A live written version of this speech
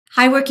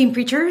Hi, Working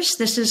Preachers.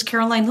 This is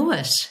Karoline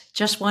Lewis.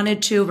 Just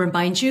wanted to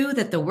remind you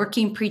that the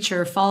Working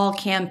Preacher Fall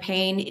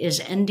campaign is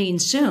ending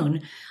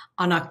soon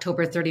on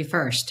October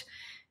 31st.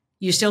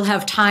 You still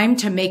have time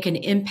to make an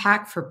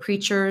impact for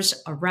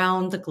preachers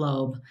around the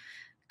globe.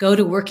 Go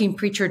to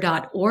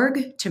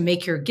workingpreacher.org to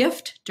make your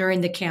gift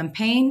during the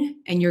campaign,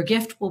 and your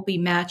gift will be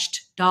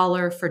matched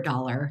dollar for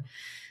dollar.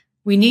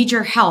 We need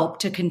your help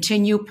to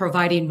continue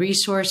providing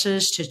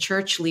resources to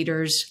church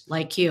leaders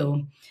like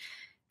you.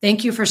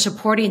 Thank you for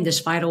supporting this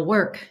vital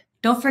work.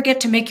 Don't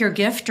forget to make your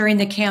gift during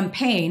the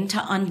campaign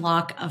to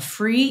unlock a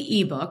free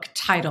ebook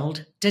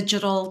titled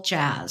Digital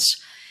Jazz.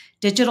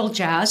 Digital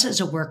Jazz is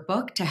a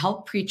workbook to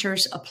help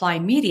preachers apply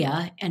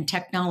media and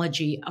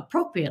technology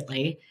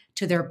appropriately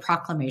to their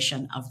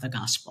proclamation of the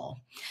gospel.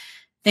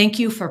 Thank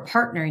you for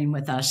partnering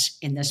with us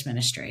in this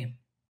ministry.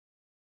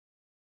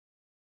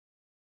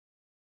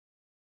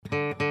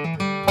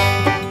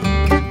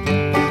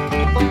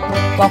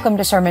 Welcome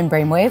to Sermon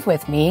Brainwave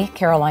with me,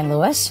 Karoline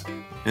Lewis.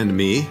 And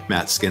me,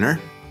 Matt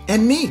Skinner.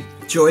 And me,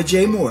 Joy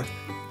J. Moore.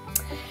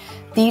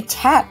 The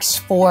text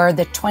for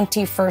the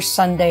 21st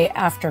Sunday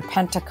after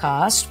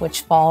Pentecost,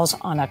 which falls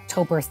on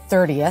October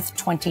 30th,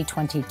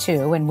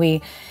 2022, and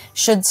we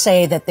should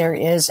say that there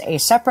is a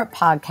separate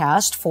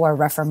podcast for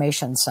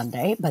Reformation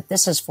Sunday, but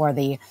this is for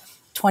the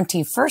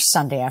 21st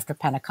Sunday after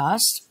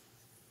Pentecost,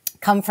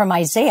 come from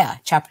Isaiah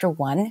chapter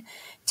 1,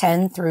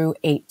 10 through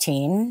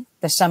 18.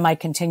 The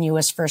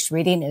semi-continuous first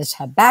reading is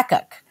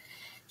Habakkuk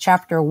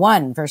chapter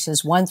 1,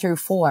 verses 1 through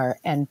 4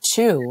 and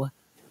 2,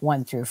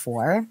 1 through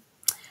 4.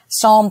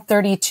 Psalm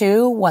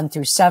 32, 1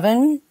 through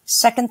 7,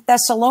 2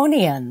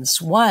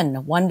 Thessalonians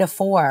 1, 1 to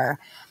 4,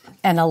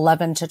 and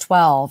 11 to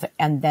 12,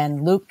 and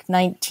then Luke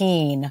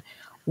 19,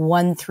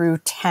 1 through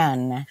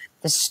 10,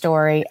 the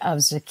story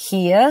of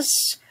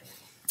Zacchaeus.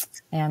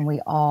 And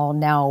we all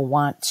now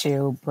want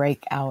to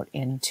break out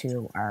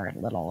into our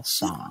little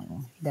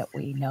song that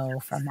we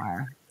know from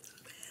our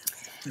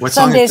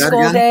Sunday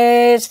school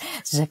days.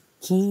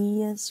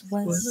 Zacchaeus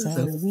was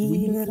a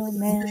wee little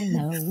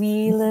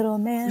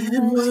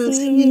man was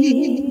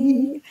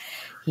he.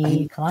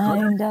 He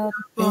climbed up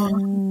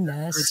in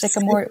the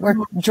sycamore.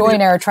 Joy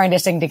and I are trying to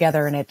sing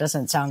together, and it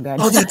doesn't sound good.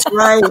 Oh, that's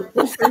right.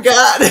 I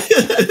forgot.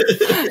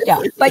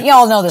 Yeah, but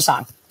y'all know the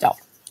song. So,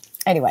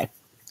 anyway,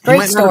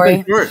 great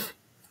story.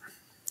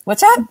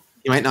 What's that?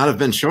 You might not have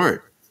been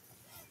short.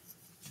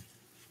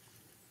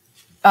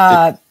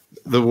 The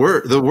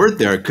word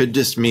there could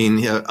just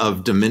mean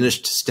of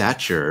diminished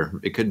stature.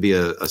 It could be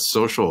a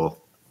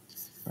social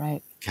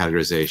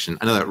categorization.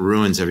 I know that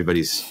ruins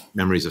everybody's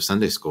memories of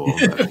Sunday school.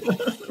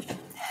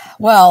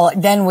 Well,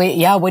 then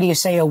what do you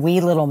say, a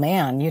wee little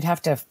man? You'd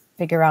have to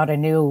figure out a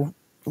new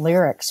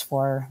lyrics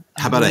for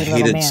how about a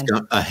hated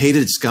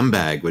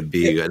scumbag would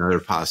be another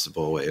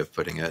possible way of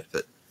putting it.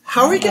 But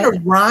how are we going to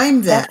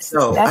rhyme that,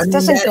 though? That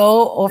doesn't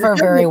go over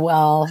very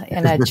well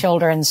in a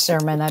children's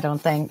sermon, I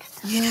don't think.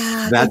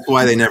 Yeah. That's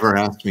why they never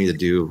asked me to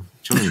do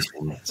children's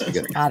sermons.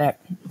 Got it.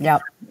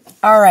 Yep.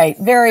 All right.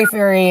 Very,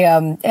 very,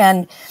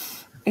 and,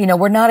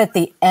 we're not at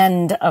the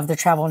end of the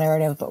travel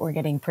narrative, but we're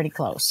getting pretty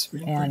close.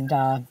 And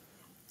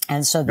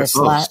so this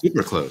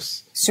super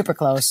close.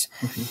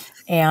 Mm-hmm.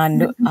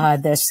 And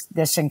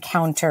this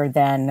encounter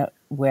then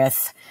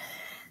with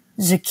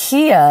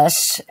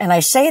Zacchaeus, and I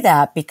say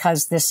that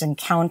because this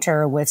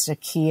encounter with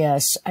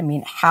Zacchaeus,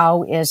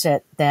 how is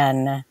it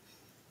then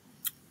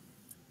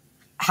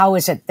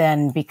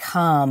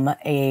become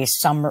a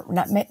summary,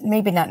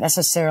 maybe not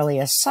necessarily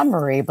a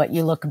summary, but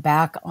you look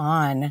back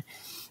on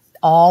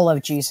all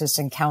of Jesus'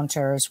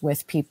 encounters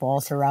with people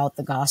throughout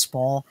the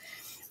gospel,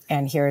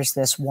 and here's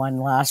this one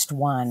last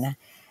one,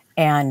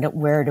 and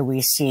where do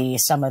we see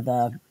some of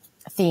the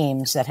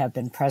themes that have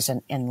been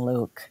present in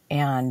Luke,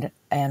 and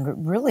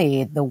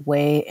really the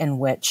way in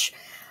which,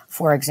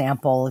 for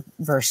example,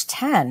 verse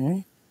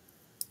 10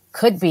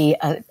 could be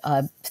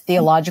a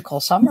theological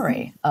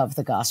summary of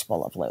the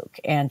Gospel of Luke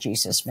and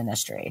Jesus'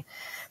 ministry.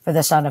 For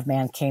the Son of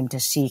Man came to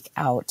seek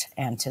out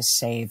and to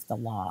save the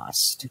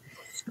lost.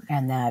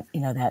 And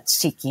that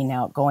seeking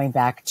out, going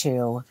back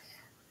to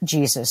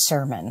Jesus'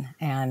 sermon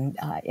and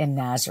in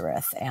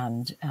Nazareth,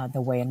 and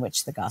the way in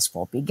which the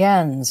gospel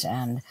begins,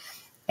 and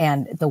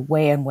the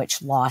way in which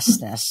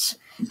lostness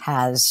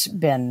has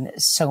been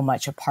so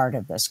much a part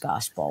of this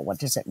gospel. What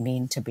does it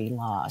mean to be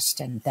lost?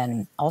 And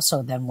then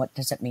what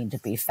does it mean to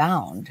be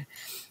found?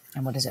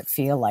 And what does it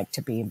feel like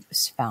to be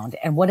found?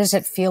 And what does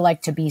it feel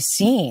like to be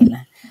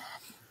seen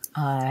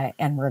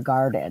and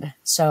regarded?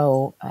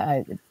 So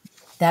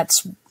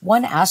that's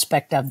one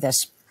aspect of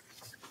this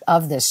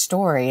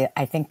story,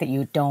 I think, that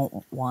you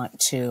don't want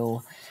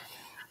to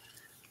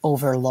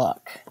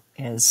overlook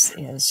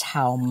is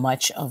how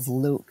much of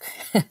Luke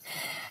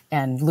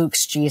and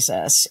Luke's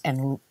Jesus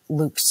and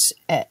Luke's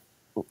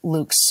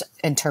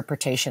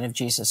interpretation of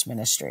Jesus'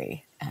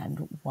 ministry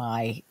and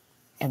why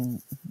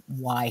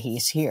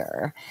he's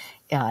here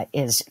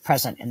is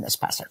present in this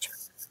passage.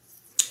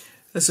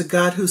 As a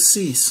God who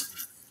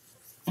sees.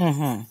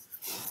 Mm-hmm.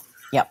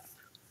 Yep,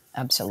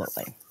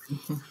 absolutely.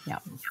 Mm-hmm. Yeah.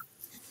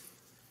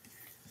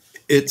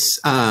 It's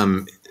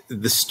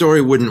the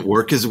story wouldn't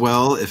work as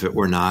well if it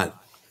were not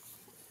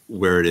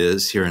where it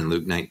is here in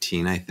Luke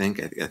 19. I think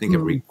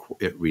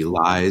it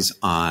relies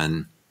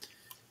on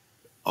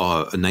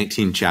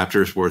 19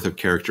 chapters worth of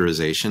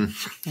characterization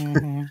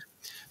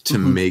to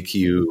make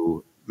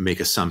you make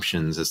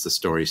assumptions as the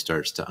story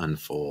starts to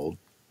unfold.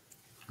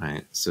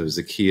 Right. So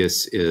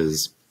Zacchaeus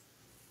is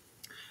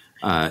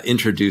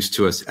introduced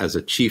to us as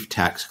a chief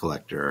tax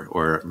collector,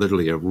 or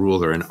literally a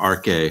ruler, an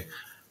arche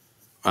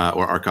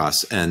or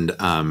archos, and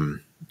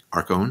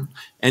archon.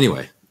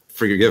 Anyway,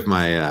 forgive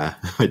my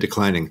my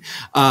declining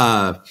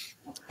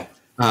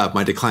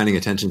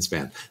attention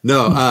span.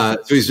 No,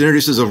 so he's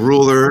introduced as a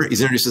ruler,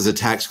 he's introduced as a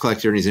tax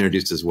collector, and he's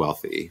introduced as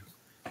wealthy.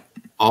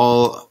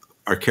 All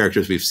are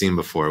characters we've seen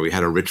before. We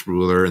had a rich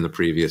ruler in the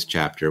previous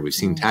chapter. We've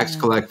seen tax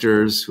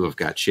collectors who have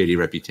got shady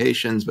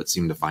reputations but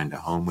seem to find a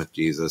home with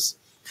Jesus.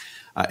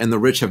 And the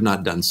rich have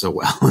not done so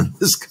well in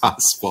this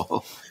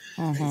gospel.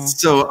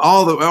 So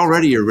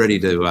already you're ready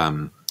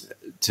to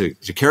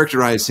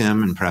characterize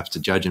him and perhaps to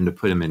judge him, to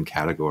put him in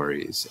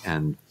categories.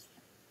 And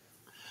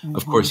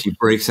of course, he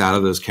breaks out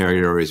of those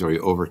categories, or he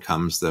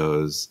overcomes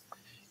those,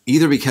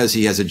 either because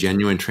he has a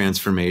genuine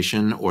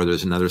transformation, or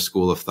there's another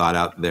school of thought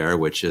out there,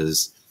 which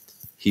is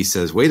he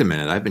says, wait a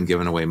minute, I've been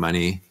giving away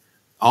money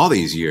all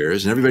these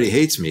years and everybody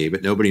hates me,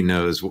 but nobody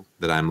knows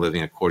that I'm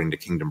living according to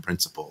kingdom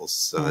principles.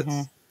 So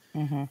that's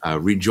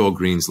read Joel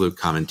Green's Luke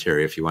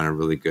commentary if you want a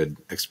really good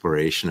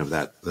exploration of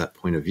that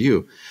point of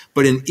view.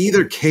 But in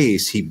either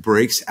case, he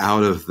breaks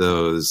out of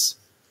those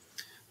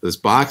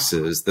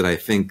boxes that I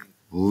think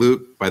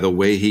Luke, by the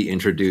way he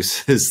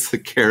introduces the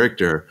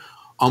character,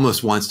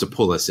 almost wants to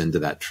pull us into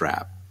that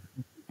trap.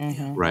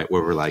 Right,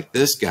 where we're like,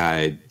 this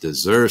guy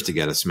deserves to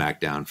get a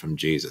smackdown from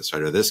Jesus,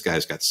 right? Or this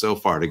guy's got so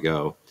far to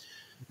go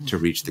to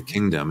reach the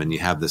kingdom. And you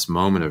have this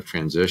moment of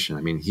transition.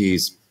 I mean,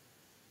 he's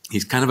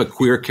kind of a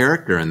queer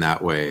character in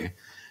that way,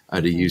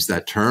 to use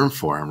that term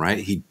for him, right?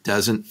 He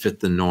doesn't fit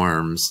the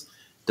norms,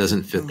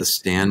 doesn't fit the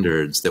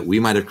standards that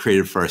we might have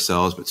created for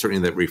ourselves, but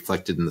certainly that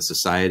reflected in the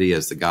society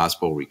as the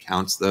gospel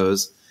recounts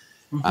those.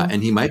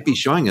 And he might be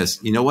showing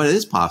us, you know what, it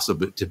is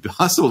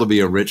possible to be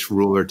a rich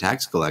ruler,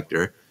 tax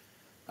collector,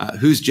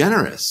 who's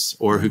generous,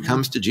 or who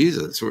comes to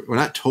Jesus. We're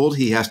not told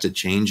he has to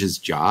change his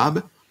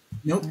job.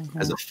 Nope.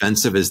 As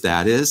offensive as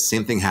that is.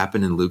 Same thing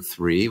happened in Luke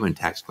 3 when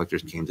tax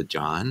collectors came to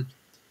John.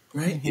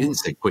 Right. He didn't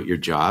say quit your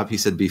job. He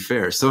said be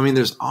fair. So, I mean,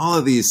 there's all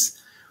of these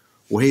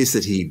ways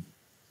that I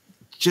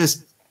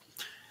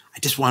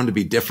just want him to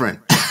be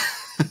different.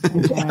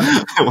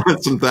 I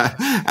want some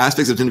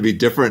aspects of him to be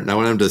different. And I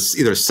want him to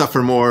either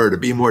suffer more or to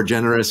be more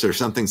generous or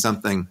something.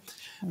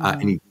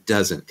 And he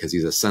doesn't, because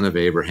he's a son of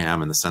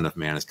Abraham, and the Son of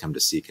Man has come to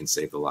seek and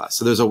save the lost.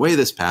 So there's a way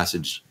this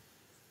passage,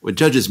 what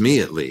judges me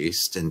at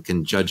least, and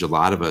can judge a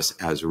lot of us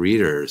as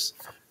readers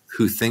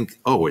who think,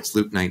 oh, it's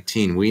Luke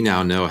 19. We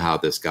now know how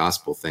this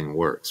gospel thing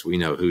works. We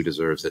know who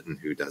deserves it and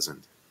who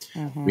doesn't.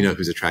 We know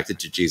who's attracted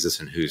to Jesus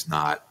and who's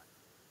not.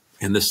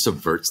 And this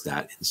subverts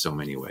that in so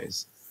many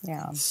ways.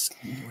 Yeah.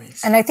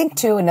 And I think,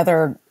 too,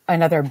 another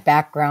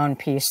background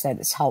piece that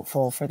is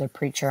helpful for the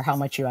preacher, how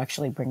much you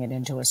actually bring it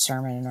into a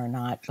sermon or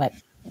not, but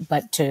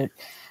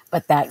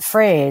that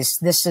phrase,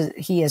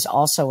 he is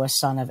also a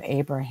son of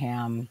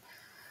Abraham,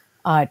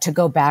 to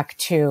go back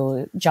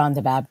to John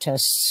the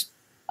Baptist's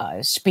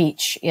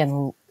speech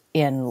in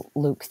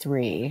Luke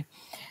 3.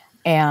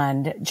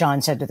 And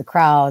John said to the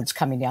crowds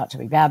coming out to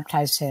be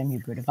baptized, him, you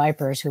brood of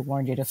vipers, who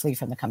warned you to flee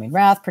from the coming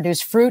wrath,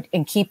 produce fruit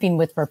in keeping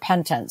with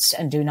repentance,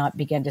 and do not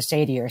begin to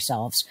say to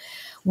yourselves,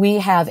 we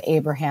have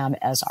Abraham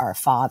as our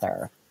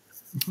father.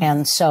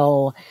 And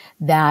so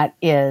that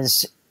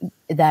is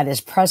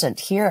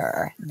present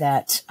here,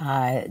 that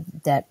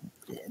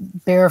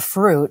bear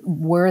fruit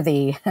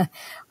worthy,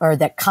 or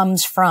that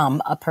comes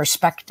from a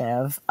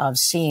perspective of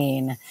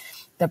seeing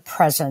the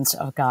presence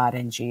of God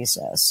in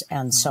Jesus.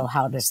 And so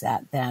how does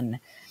that then,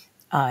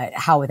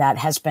 how that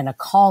has been a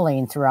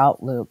calling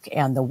throughout Luke,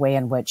 and the way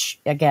in which,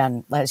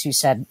 again, as you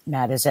said,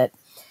 Matt, is it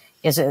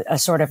a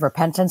sort of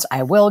repentance?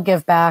 I will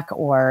give back,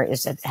 or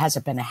has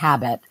it been a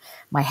habit?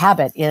 My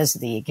habit is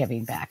the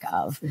giving back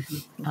of,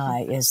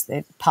 is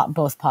it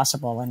both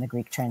possible in the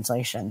Greek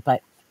translation,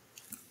 but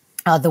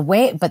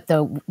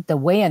the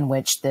way in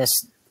which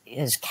this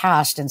is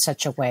cast in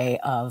such a way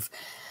of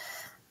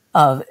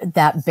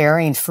that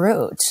bearing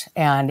fruit,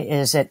 and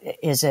is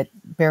it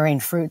bearing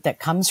fruit that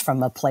comes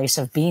from a place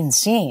of being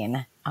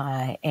seen,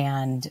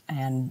 and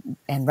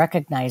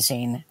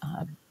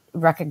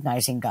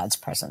recognizing God's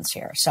presence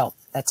here. So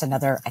that's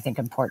another, I think,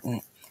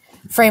 important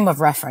frame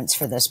of reference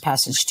for this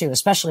passage too,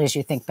 especially as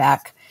you think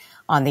back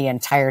on the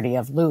entirety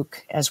of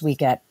Luke as we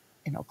get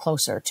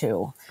closer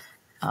to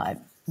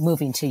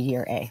moving to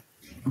year A.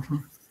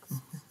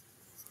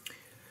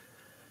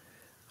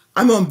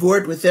 I'm on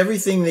board with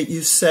everything that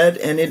you said,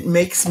 and it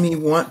makes me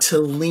want to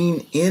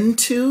lean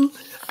into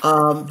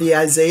the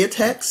Isaiah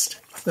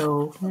text.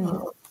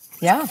 So,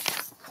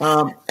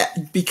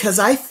 because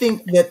I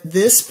think that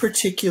this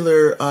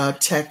particular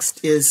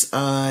text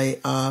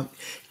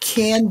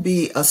can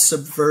be a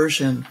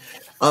subversion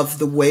of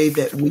the way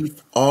that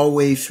we've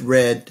always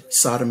read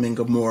Sodom and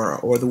Gomorrah,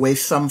 or the way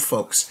some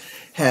folks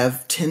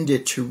have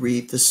tended to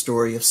read the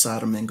story of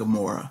Sodom and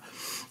Gomorrah.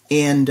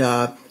 And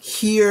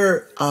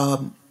here,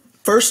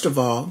 first of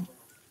all,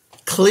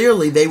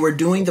 clearly they were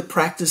doing the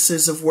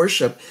practices of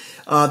worship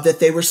that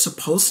they were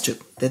supposed to,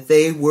 that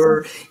they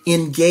were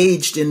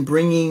engaged in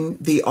bringing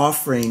the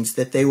offerings,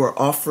 that they were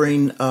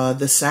offering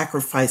the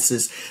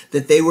sacrifices,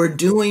 that they were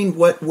doing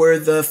what were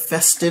the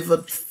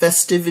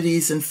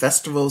festivities and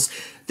festivals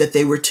that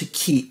they were to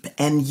keep.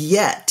 And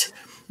yet,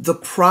 the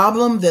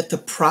problem that the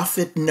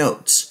prophet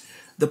notes,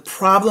 the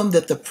problem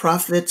that the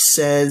prophet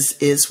says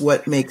is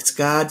what makes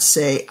God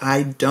say,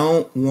 I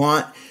don't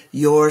want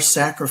your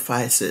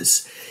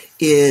sacrifices,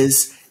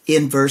 is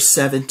in verse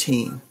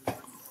 17.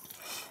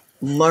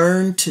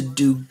 Learn to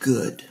do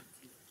good.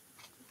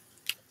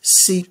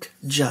 Seek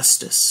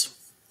justice.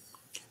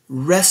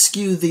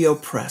 Rescue the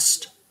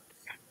oppressed.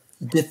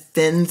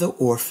 Defend the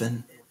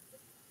orphan.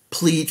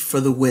 Plead for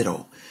the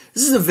widow.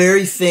 This is the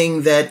very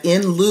thing that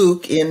in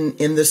Luke, in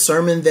the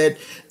sermon that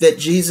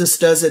Jesus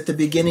does at the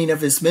beginning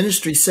of his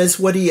ministry, says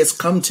what he has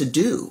come to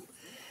do.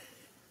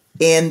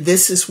 And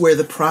this is where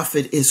the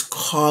prophet is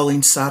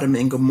calling Sodom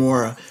and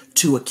Gomorrah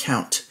to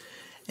account.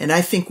 And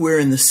I think we're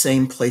in the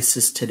same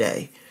places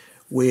today,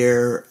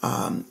 where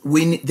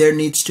there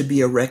needs to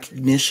be a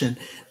recognition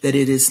that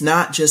it is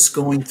not just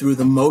going through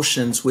the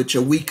motions, which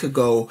a week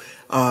ago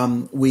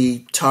we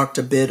talked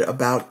a bit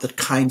about the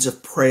kinds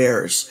of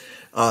prayers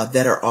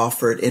that are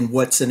offered and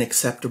what's an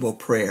acceptable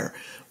prayer.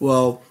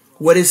 Well,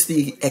 what is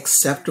the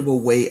acceptable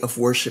way of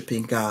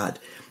worshiping God?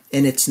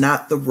 And it's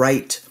not the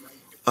right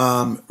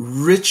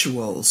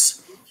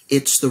rituals.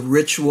 It's the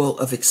ritual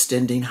of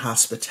extending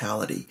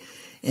hospitality.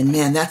 And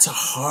man, that's a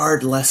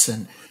hard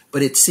lesson.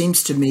 But it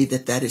seems to me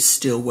that that is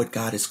still what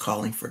God is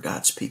calling for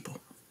God's people.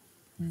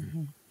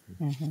 Mm-hmm.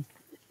 Mm-hmm.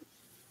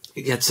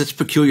 Yeah, it's such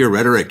peculiar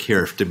rhetoric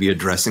here to be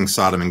addressing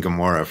Sodom and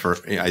Gomorrah for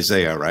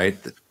Isaiah, right?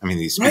 I mean,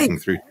 he's speaking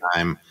through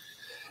time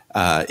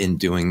in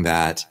doing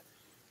that.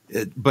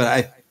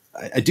 But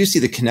I do see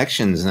the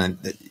connections, and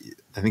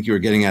I think you were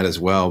getting at as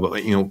well.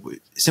 But,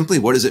 simply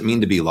what does it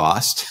mean to be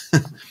lost?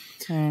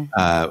 And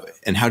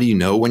how do you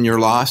know when you're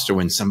lost or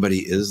when somebody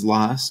is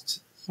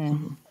lost?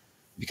 Mm-hmm.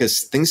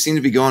 Because things seem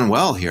to be going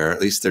well here.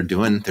 At least they're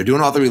doing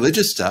all the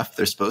religious stuff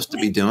they're supposed to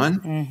be doing.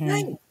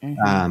 Mm-hmm.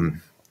 Mm-hmm.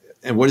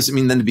 And what does it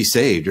mean then to be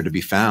saved or to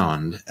be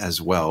found as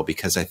well?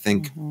 Because I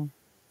think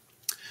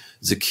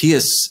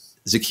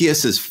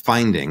Zacchaeus's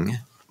finding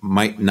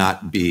might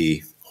not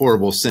be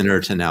horrible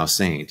sinner to now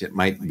saint. It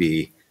might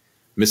be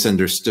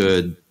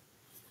misunderstood,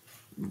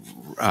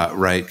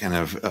 right? Kind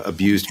of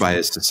abused by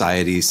his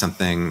society.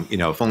 Something,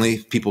 if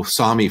only people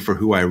saw me for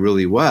who I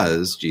really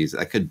was. Geez,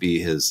 that could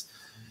be his.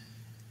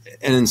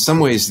 And in some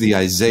ways, the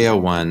Isaiah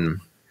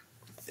one,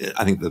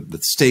 I think the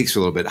stakes are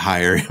a little bit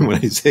higher in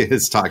what Isaiah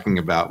is talking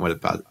about, what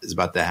is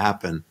about to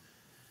happen.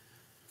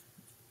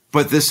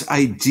 But this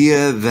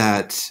idea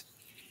that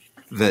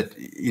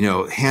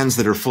hands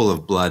that are full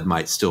of blood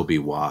might still be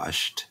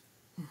washed,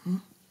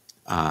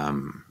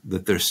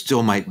 that there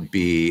still might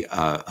be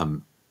I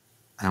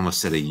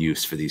almost said a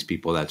use for these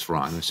people. That's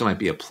wrong. There still might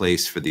be a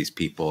place for these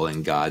people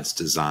in God's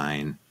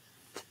design,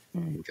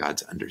 in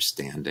God's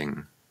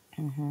understanding.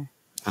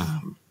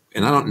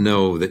 And I don't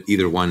know that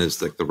either one is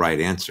the right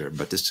answer,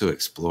 but just to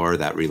explore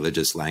that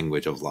religious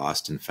language of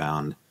lost and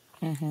found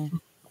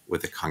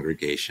with a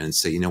congregation and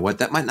say, you know what,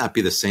 that might not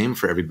be the same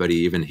for everybody,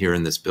 even here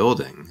in this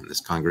building, in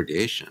this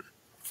congregation,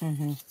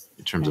 in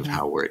terms of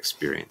how we're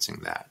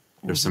experiencing that.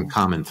 There's some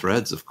common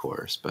threads, of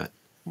course, but.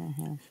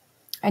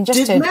 And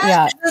just Did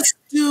Matt just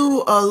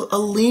do a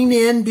lean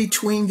in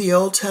between the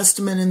Old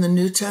Testament and the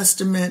New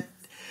Testament?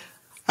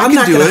 I'm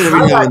not going to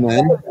highlight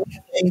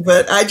anything,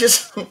 but I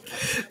just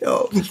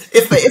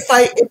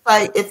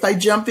if I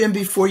jump in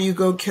before you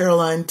go,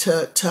 Karoline,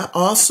 to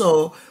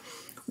also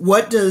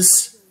what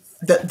does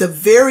the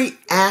very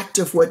act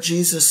of what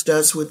Jesus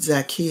does with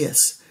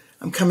Zacchaeus?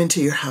 I'm coming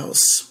to your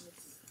house.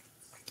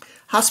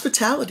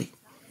 Hospitality.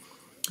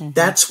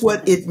 That's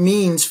what it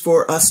means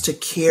for us to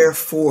care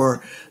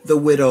for the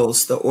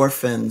widows, the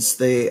orphans,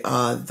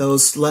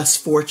 those less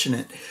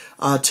fortunate,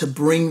 to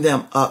bring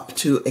them up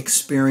to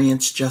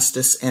experience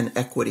justice and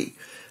equity.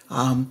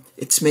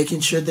 It's making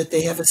sure that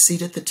they have a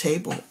seat at the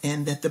table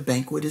and that the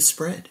banquet is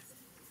spread.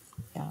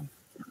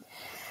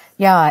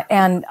 Yeah,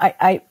 and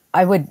I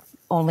would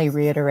only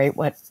reiterate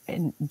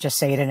and just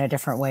say it in a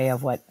different way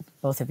of what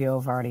both of you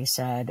have already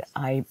said.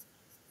 I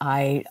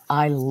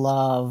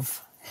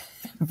love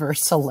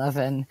verse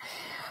 11,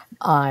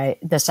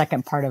 the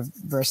second part of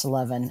verse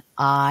 11.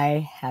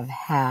 I have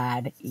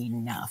had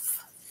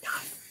enough.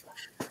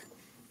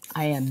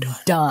 I am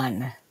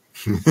done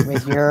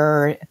with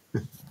your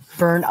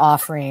burnt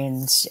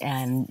offerings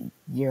and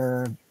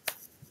your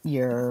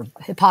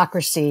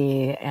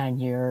hypocrisy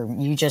and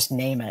you just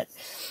name it.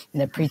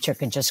 And the preacher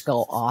can just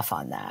go off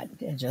on that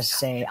and just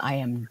say, I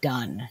am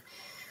done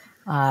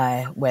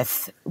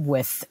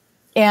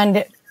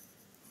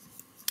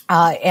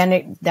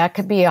that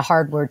could be a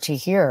hard word to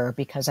hear,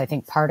 because I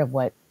think part of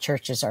what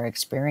churches are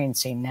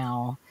experiencing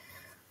now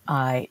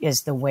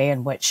is the way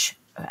in which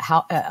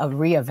a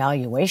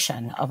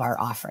reevaluation of our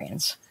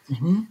offerings.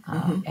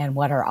 And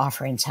what our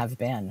offerings have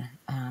been.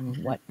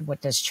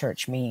 What does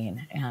church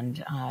mean?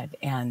 And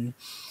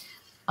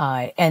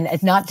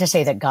not to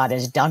say that God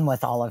is done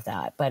with all of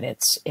that, but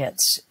it's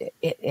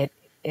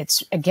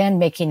again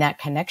making that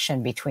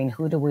connection between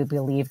who do we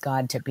believe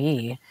God to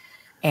be,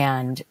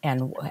 and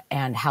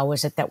how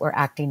is it that we're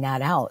acting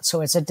that out.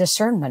 So it's a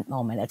discernment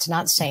moment. It's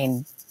not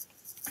saying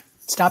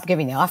stop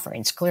giving the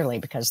offerings, clearly,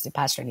 because the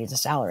pastor needs a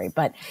salary,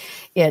 but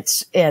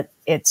it's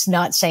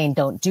not saying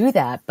don't do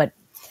that, but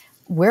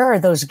where are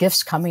those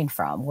gifts coming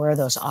from? Where are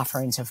those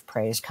offerings of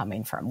praise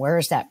coming from? Where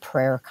is that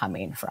prayer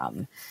coming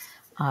from?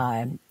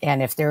 And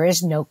if there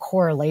is no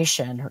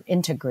correlation or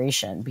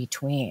integration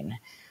between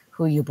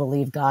who you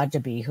believe God to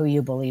be, who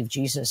you believe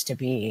Jesus to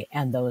be,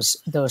 and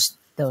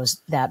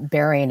that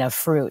bearing of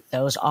fruit,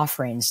 those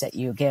offerings that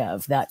you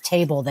give, that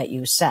table that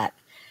you set,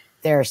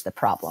 there's the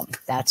problem.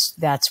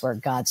 That's where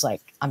God's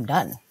like, I'm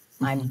done.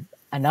 I'm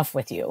enough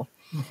with you.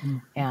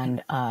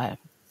 And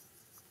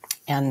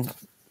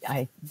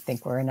I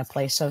think we're in a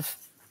place of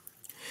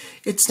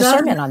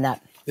discernment on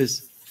that.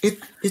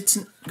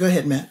 Go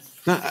ahead, Matt.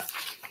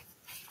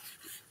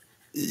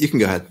 You can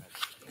go ahead.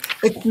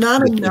 It's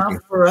not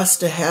enough for us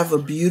to have a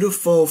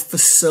beautiful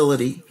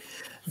facility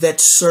that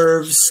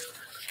serves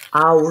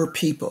our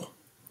people.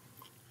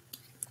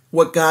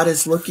 What God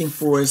is looking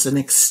for is an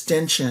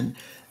extension,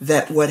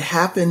 that what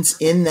happens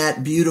in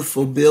that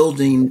beautiful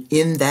building,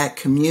 in that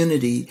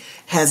community,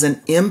 has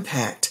an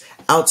impact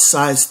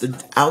outside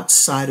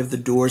of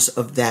the doors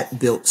of that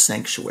built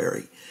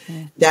sanctuary.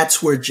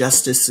 That's where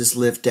justice is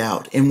lived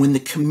out. And when the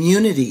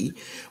community,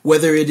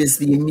 whether it is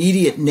the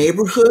immediate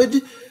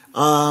neighborhood,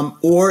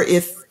 or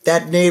if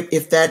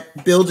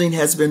that building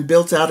has been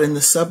built out in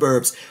the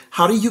suburbs,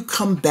 how do you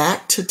come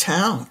back to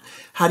town?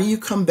 How do you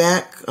come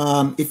back?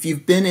 If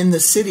you've been in the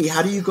city,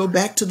 how do you go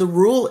back to the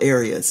rural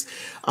areas?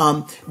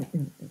 How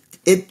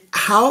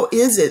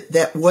is it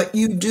that what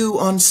you do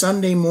on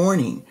Sunday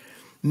morning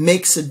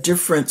makes a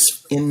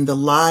difference in the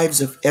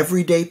lives of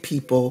everyday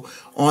people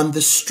on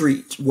the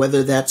street,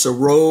 whether that's a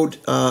road,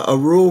 a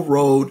rural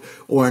road,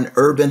 or an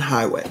urban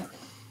highway?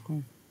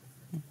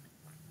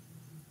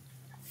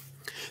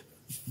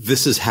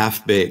 This is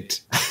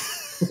half-baked.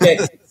 Okay.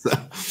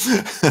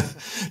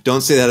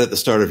 Don't say that at the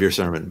start of your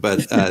sermon,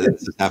 but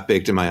this is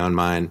half-baked in my own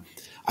mind.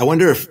 I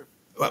wonder if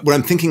what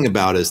I'm thinking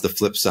about is the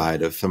flip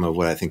side of some of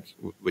what I think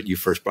what you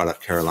first brought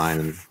up, Karoline.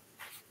 And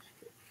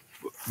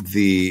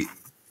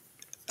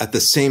at the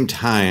same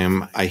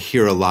time, I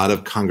hear a lot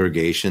of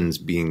congregations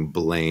being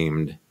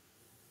blamed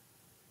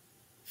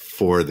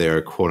for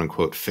their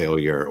quote-unquote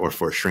failure or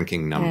for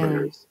shrinking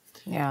numbers.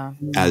 Yeah.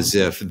 As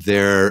if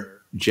their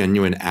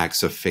genuine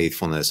acts of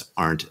faithfulness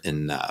aren't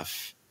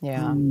enough.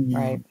 Yeah,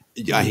 right.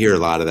 I hear a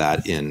lot of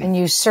that and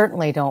you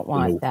certainly don't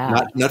want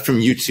that. Not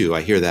from you two.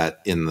 I hear that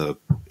in the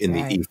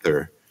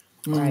ether.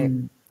 Right.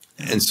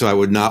 And so I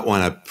would not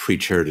want a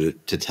preacher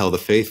to tell the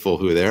faithful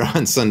who are there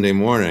on Sunday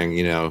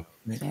morning,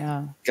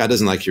 God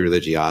doesn't like your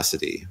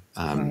religiosity.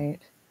 Right.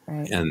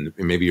 And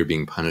maybe you're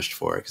being punished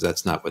for it, because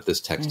that's not what this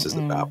text is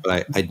about.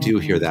 But I do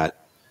hear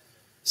that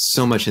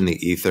so much in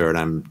the ether, and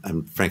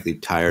I'm frankly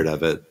tired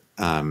of it.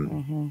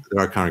 There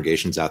are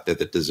congregations out there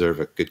that deserve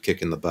a good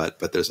kick in the butt,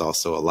 but there's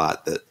also a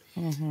lot that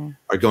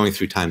are going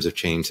through times of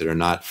change that are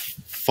not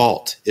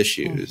fault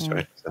issues,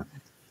 right? So,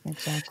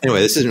 exactly.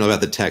 Anyway, this isn't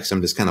about the text.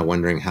 I'm just kind of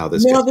wondering how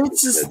this. No,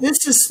 this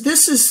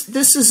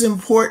is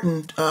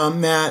important,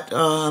 Matt,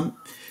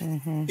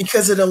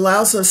 because it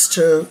allows us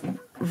to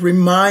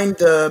remind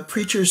the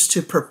preachers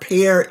to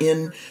prepare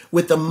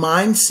with the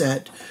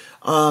mindset.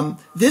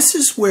 This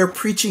is where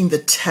preaching the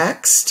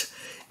text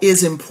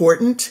is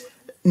important,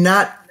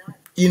 not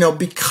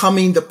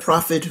becoming the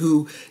prophet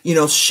who,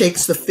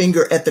 shakes the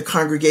finger at the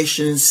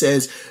congregation and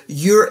says,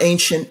 you're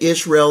ancient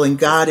Israel and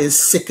God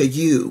is sick of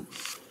you.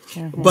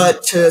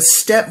 But to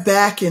step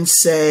back and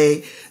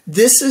say,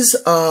 this is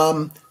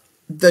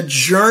the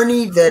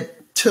journey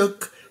that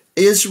took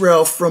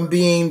Israel from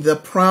being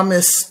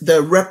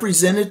the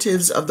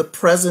representatives of the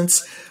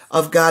presence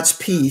of God's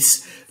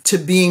peace, to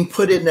being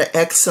put into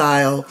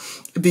exile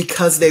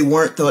because they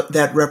weren't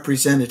that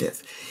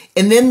representative.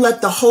 And then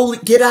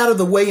get out of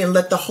the way and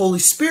let the Holy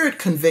Spirit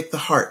convict the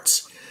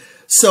hearts.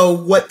 So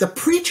what the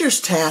preacher's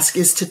task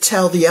is to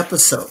tell the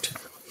episode.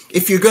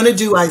 If you're going to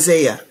do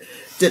Isaiah,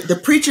 the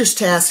preacher's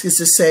task is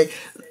to say,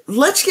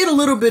 let's get a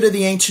little bit of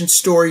the ancient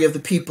story of the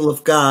people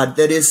of God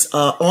that is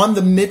on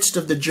the midst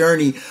of the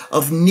journey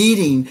of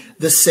needing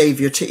the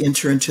Savior to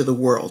enter into the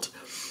world.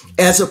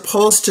 As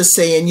opposed to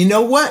saying, you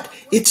know what?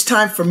 It's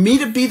time for me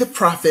to be the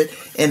prophet,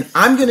 and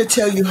I'm going to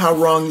tell you how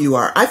wrong you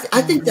are. I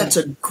think that's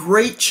a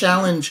great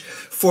challenge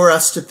for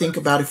us to think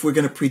about if we're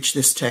going to preach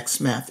this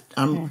text, Matt.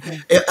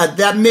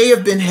 That may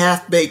have been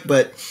half-baked,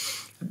 but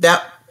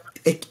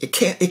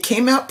it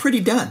came out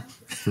pretty done.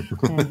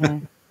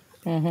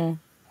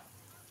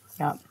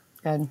 Yeah,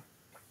 good.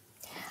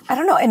 I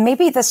don't know, and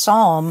maybe the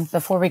Psalm,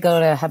 before we go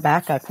to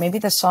Habakkuk, maybe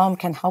the Psalm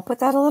can help with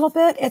that a little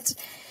bit.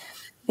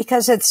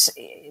 because it's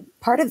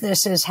part of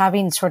this is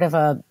having sort of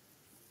a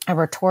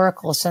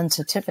rhetorical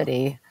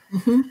sensitivity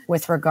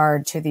with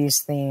regard to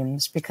these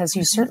themes, because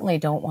you certainly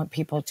don't want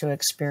people to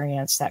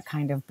experience that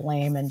kind of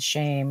blame and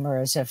shame, or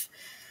as if,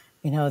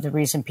 the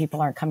reason people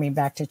aren't coming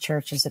back to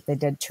church is that they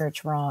did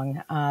church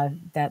wrong. I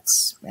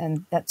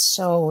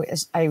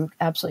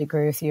absolutely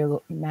agree with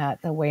you,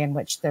 Matt, the way in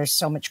which there's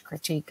so much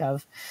critique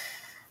of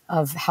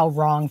how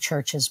wrong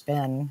church has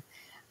been.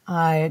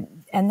 And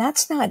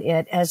that's not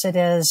it, as it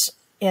is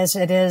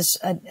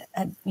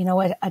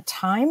a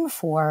time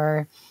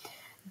for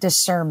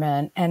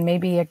discernment and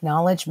maybe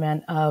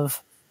acknowledgement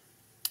of,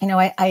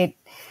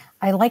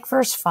 I like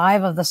verse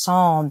 5 of the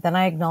Psalm. Then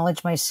I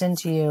acknowledged my sin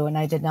to you, and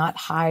I did not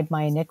hide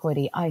my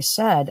iniquity. I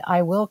said,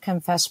 I will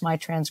confess my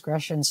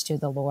transgressions to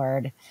the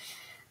Lord.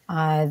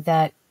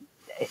 That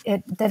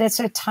it's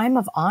a time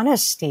of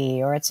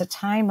honesty, or it's a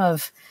time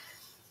of,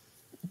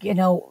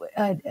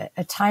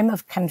 a time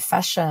of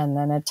confession,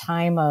 and a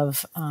time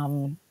of,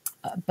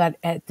 but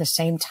at the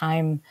same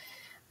time,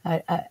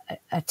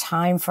 a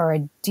time for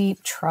a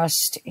deep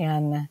trust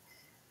in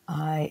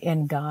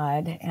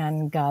God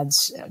and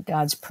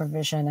God's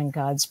provision and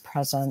God's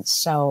presence.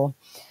 So,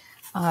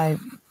 and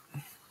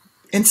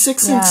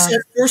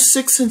verse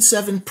 6 and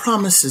 7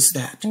 promises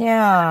that.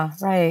 Yeah,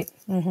 right.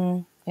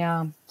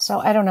 Yeah. So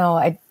I don't know.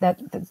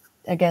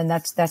 Again,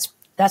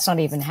 that's not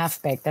even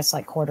half baked. That's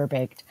like quarter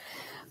baked.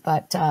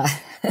 But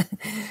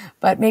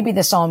maybe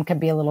the Psalm can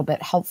be a little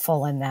bit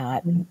helpful in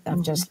that.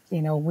 Of just,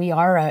 we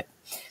are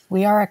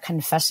a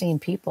confessing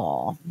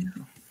people.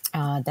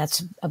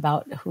 That's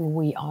about who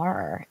we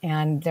are.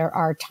 And there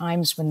are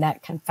times when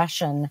that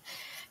confession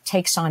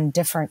takes on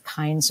different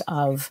kinds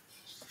of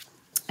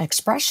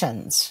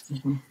expressions.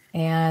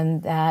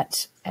 And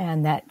that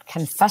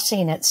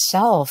confessing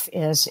itself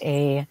is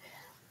a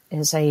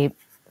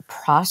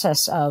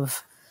process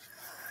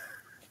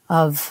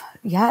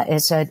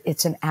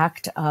it's an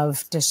act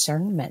of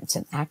discernment. It's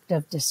an act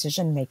of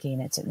decision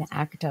making. It's an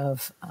act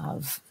of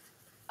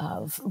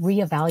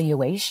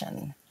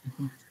reevaluation.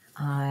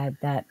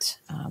 That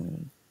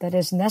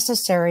is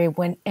necessary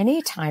when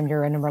anytime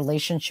you're in a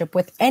relationship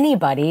with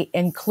anybody,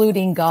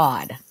 including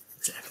God.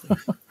 Exactly.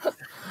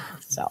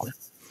 So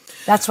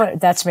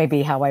that's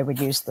maybe how I would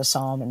use the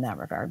Psalm in that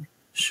regard.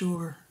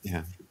 Sure.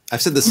 Yeah.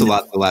 I've said this a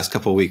lot the last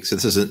couple of weeks.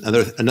 This is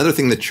another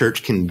thing the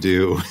church can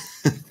do,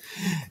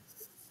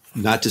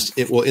 not just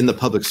in the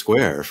public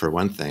square, for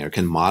one thing, or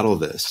can model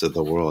this to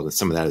the world. And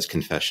some of that is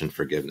confession,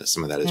 forgiveness.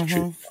 Some of that is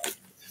truth.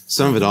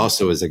 Some of it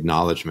also is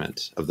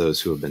acknowledgement of those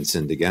who have been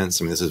sinned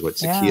against. I mean, this is what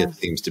Zacchaeus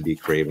seems to be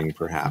craving,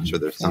 perhaps, or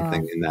there's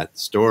something in that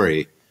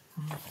story,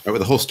 where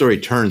the whole story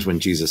turns when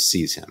Jesus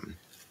sees him.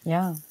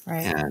 Yeah,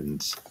 right.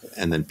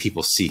 And then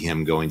people see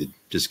him going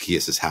to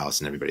Zacchaeus' house,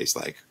 and everybody's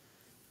like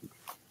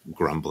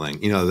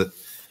grumbling.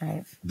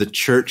 The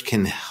church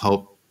can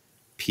help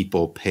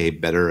people pay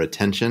better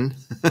attention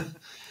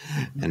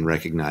and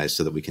recognize,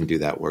 so that we can do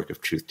that work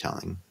of truth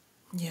telling.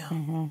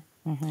 Yeah.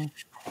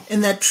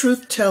 And that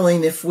truth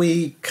telling, if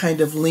we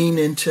kind of lean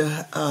into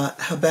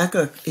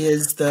Habakkuk,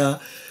 is the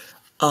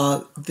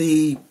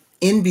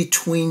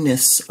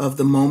in-betweenness of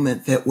the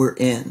moment that we're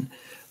in.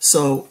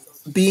 So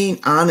being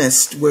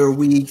honest, where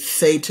we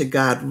say to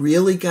God,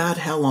 really, God,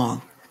 how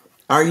long?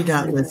 Are you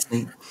not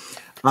listening?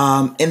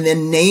 And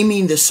then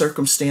naming the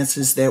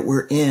circumstances that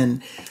we're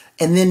in,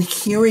 and then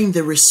hearing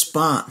the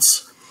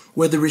response,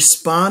 where the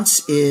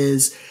response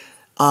is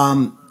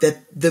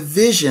that the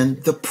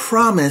vision, the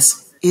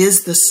promise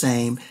is the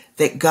same,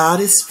 that God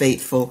is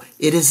faithful.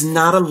 It is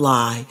not a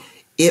lie.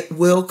 It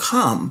will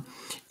come.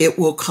 It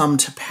will come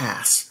to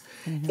pass.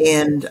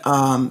 And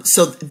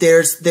so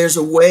there's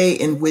a way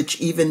in which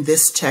even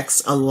this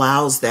text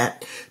allows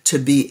that to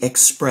be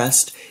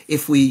expressed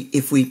if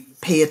we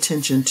pay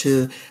attention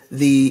to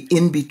the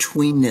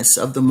in-betweenness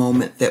of the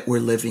moment that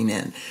we're living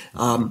in.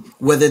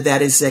 Whether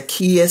that is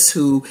Zacchaeus,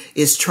 who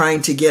is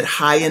trying to get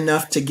high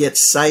enough to get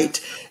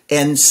sight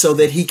and so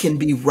that he can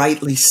be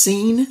rightly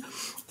seen,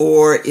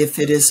 or if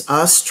it is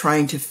us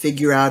trying to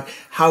figure out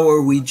how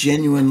are we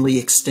genuinely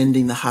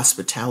extending the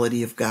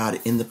hospitality of God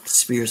in the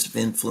spheres of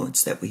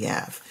influence that we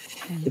have.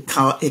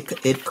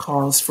 It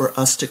calls for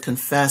us to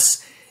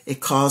confess. It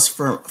calls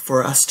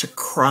for us to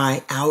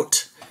cry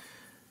out,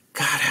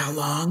 God, how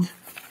long?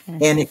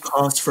 And it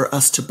calls for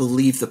us to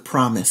believe the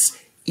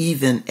promise,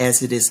 even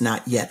as it is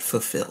not yet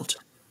fulfilled.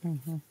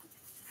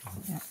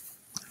 Yeah.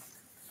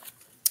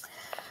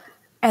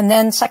 And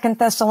then 2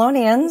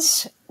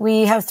 Thessalonians,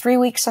 we have 3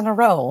 weeks in a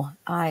row.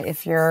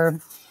 If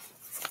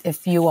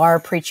you are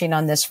preaching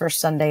on this first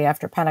Sunday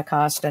after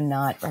Pentecost and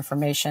not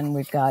Reformation,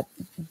 we've got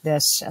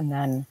this, and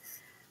then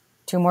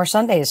 2 more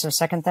Sundays of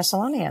 2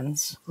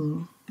 Thessalonians.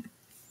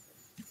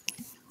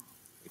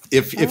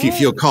 If you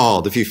feel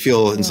called, if you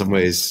feel in some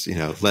ways,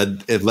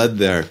 led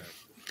there.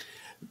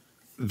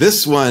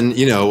 This one,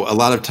 a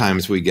lot of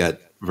times we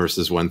get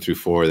verses 1 through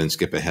 4, then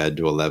skip ahead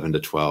to 11 to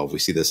 12. We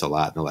see this a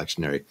lot in the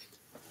lectionary.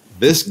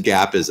 this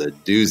gap is a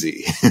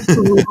doozy.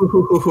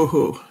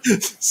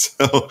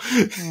 So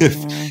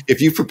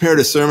if you prepared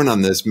a sermon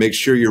on this, make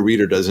sure your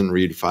reader doesn't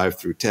read 5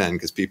 through 10,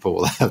 because people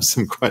will have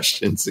some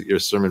questions that your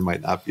sermon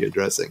might not be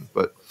addressing.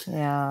 But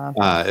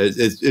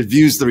it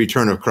views the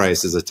return of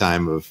Christ as a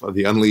time of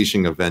the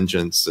unleashing of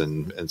vengeance,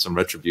 and some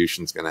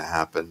retribution is going to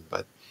happen.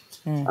 But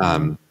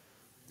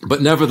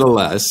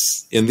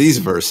nevertheless, in these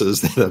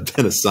verses that have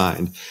been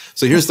assigned,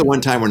 so here's the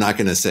one time we're not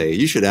going to say,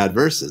 you should add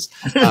verses.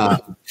 Yeah,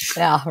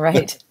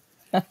 right.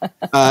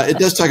 It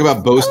does talk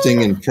about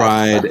boasting and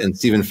pride, and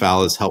Stephen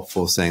Fowl is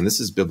helpful, saying this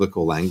is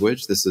biblical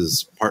language. This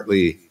is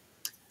partly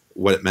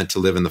what it meant to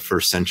live in the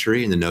first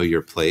century and to know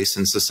your place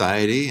in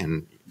society.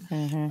 And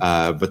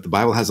but the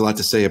Bible has a lot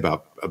to say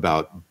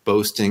about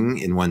boasting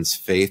in one's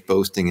faith,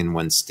 boasting in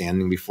one's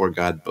standing before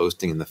God,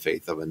 boasting in the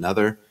faith of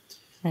another.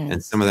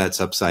 And some of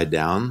that's upside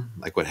down,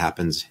 like what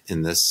happens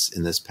in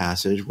this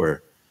passage,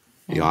 where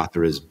the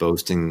author is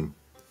boasting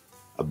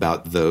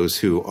about those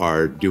who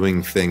are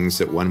doing things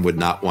that one would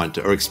not want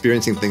to, or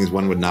experiencing things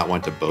one would not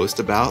want to boast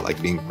about, like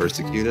being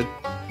persecuted.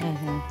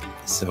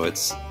 So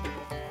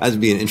that'd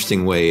be an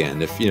interesting way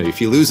in. If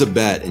you lose a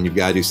bet and you've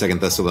got to do 2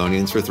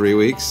 Thessalonians for 3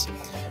 weeks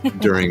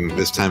during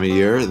this time of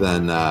year,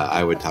 then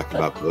I would talk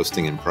about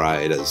boasting and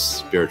pride as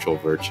spiritual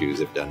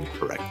virtues if done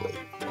correctly.